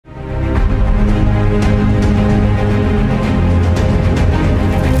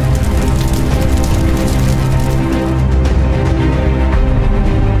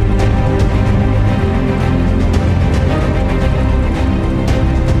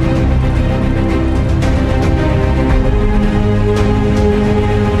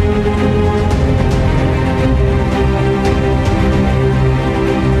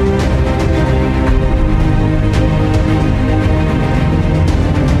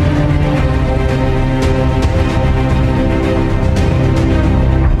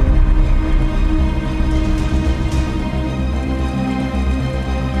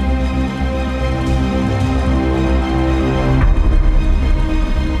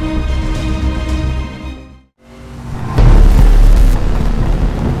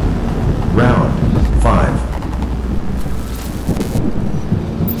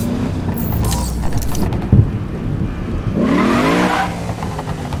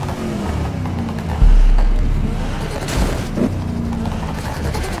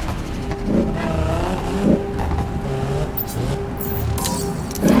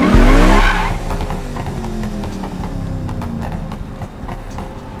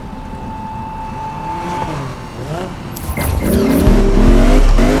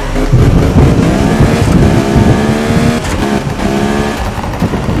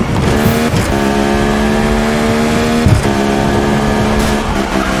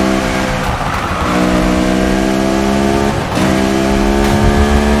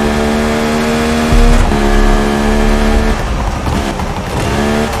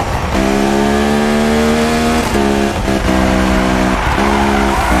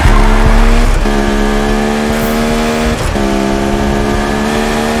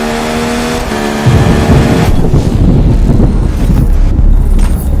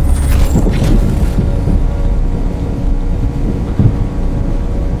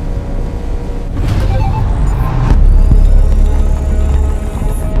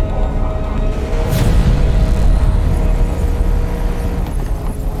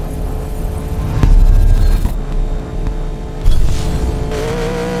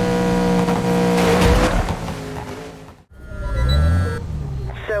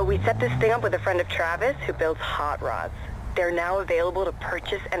He'd set this thing up with a friend of Travis who builds hot rods. They're now available to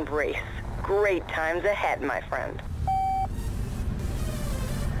purchase and race. Great times ahead, my friend.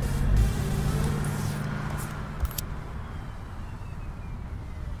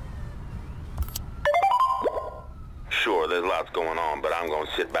 Sure, there's lots going on, but I'm gonna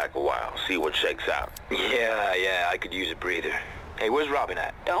sit back a while, see what shakes out. Yeah, I could use a breather. Hey, where's Robin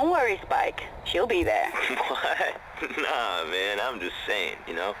at? Don't worry, Spike. She'll be there. What? Nah, man, I'm just saying,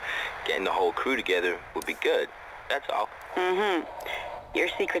 you know, getting the whole crew together would be good. That's all. Mm-hmm. Your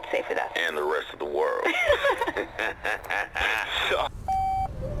secret's safe with us. And the rest of the world. So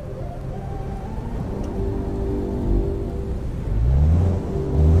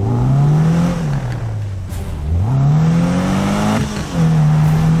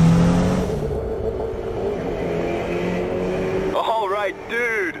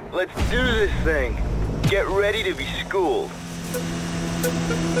dude, let's do this thing. Get ready to be schooled.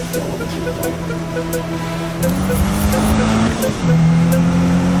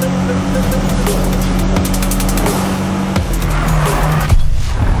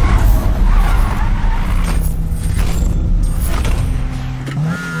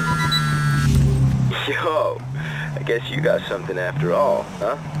 Yo, I guess you got something after all,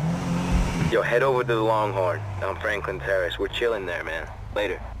 huh? Yo, head over to the Longhorn on Franklin Terrace. We're chilling there, man.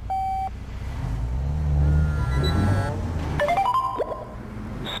 Later.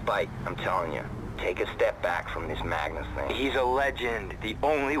 Spike, I'm telling you, take a step back from this Magnus thing. He's a legend. The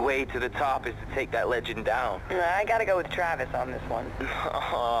only way to the top is to take that legend down. I gotta go with Travis on this one.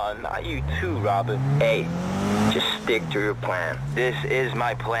 Oh, not you too, Robin. Hey, just stick to your plan. This is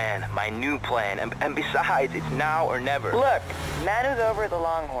my plan, my new plan. And besides, it's now or never. Look, Manu's over at the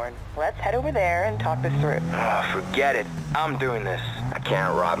Longhorn. Let's head over there and talk this through. Oh, forget it. I'm doing this. I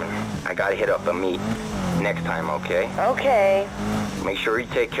can't, Robin. I gotta hit up a meet. Next time, okay? Okay. Make sure you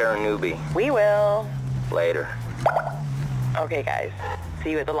take care of Newbie. We will. Later. Okay, guys.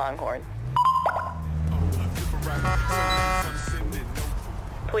 See you at the Longhorn.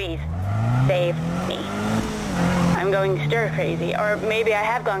 Please, save me. I'm going stir crazy, or maybe I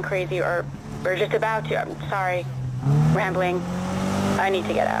have gone crazy, or just about to. I'm sorry. Rambling. I need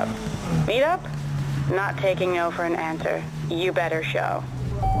to get out. Meet up? Not taking no for an answer. You better show.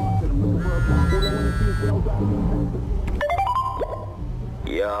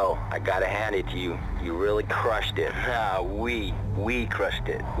 Yo, I gotta hand it to you. You really crushed it. Nah, we crushed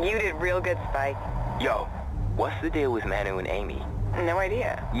it. You did real good, Spike. Yo, what's the deal with Manu and Amy? No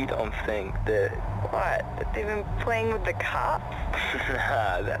idea. You don't think that... What? That they've been playing with the cops?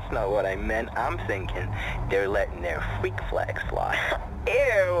 Nah, that's not what I meant. I'm thinking they're letting their freak flags fly.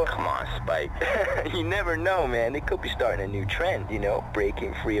 Ew. Come on, Spike. You never know, man. They could be starting a new trend, you know,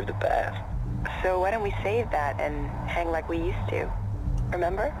 breaking free of the past. So why don't we save that and hang like we used to?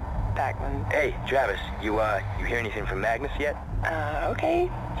 Remember? Back when... Hey, Travis, you hear anything from Magnus yet? Okay.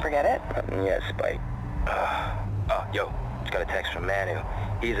 Forget it. Yeah, Spike. Yo, just got a text from Manu.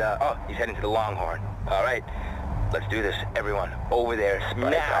 He's heading to the Longhorn. All right, let's do this, everyone. Over there,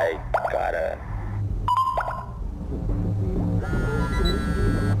 Spike. Now. I gotta...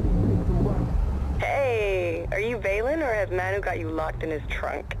 Hey, are you Valen, or has Manu got you locked in his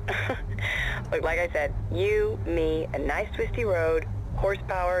trunk? Look, like I said, you, me, a nice twisty road,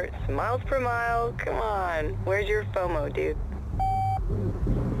 horsepower, miles per mile. Come on, where's your FOMO, dude?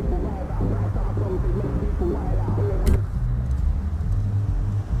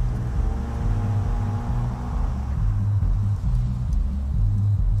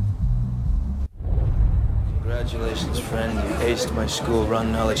 Congratulations, friend. You aced my school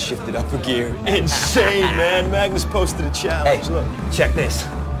run. Now let's shift it up a gear. Insane, man. Magnus posted a challenge. Hey, look. Check this.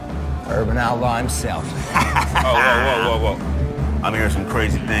 Urban outlaw himself. Whoa. I'm hearing some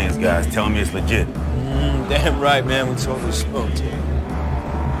crazy things, guys. Telling me it's legit. Damn right, man. We totally smoked it.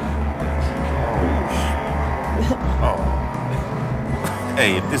 Oh.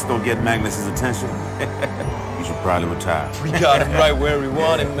 Hey, if this don't get Magnus's attention, you should probably retire. We got him right where we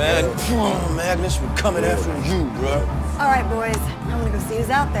want him, man. Oh, Magnus, we're coming after you, bro. All right, boys. I'm gonna go see who's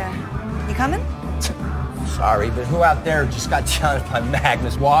out there. You coming? Sorry, but who out there just got challenged by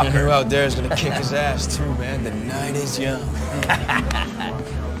Magnus Walker? And who out there is gonna kick his ass, too, man. The night is young.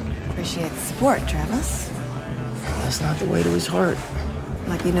 Appreciate the support, Travis. That's not the way to his heart.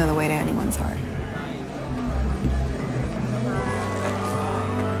 Like you know the way to anyone's heart.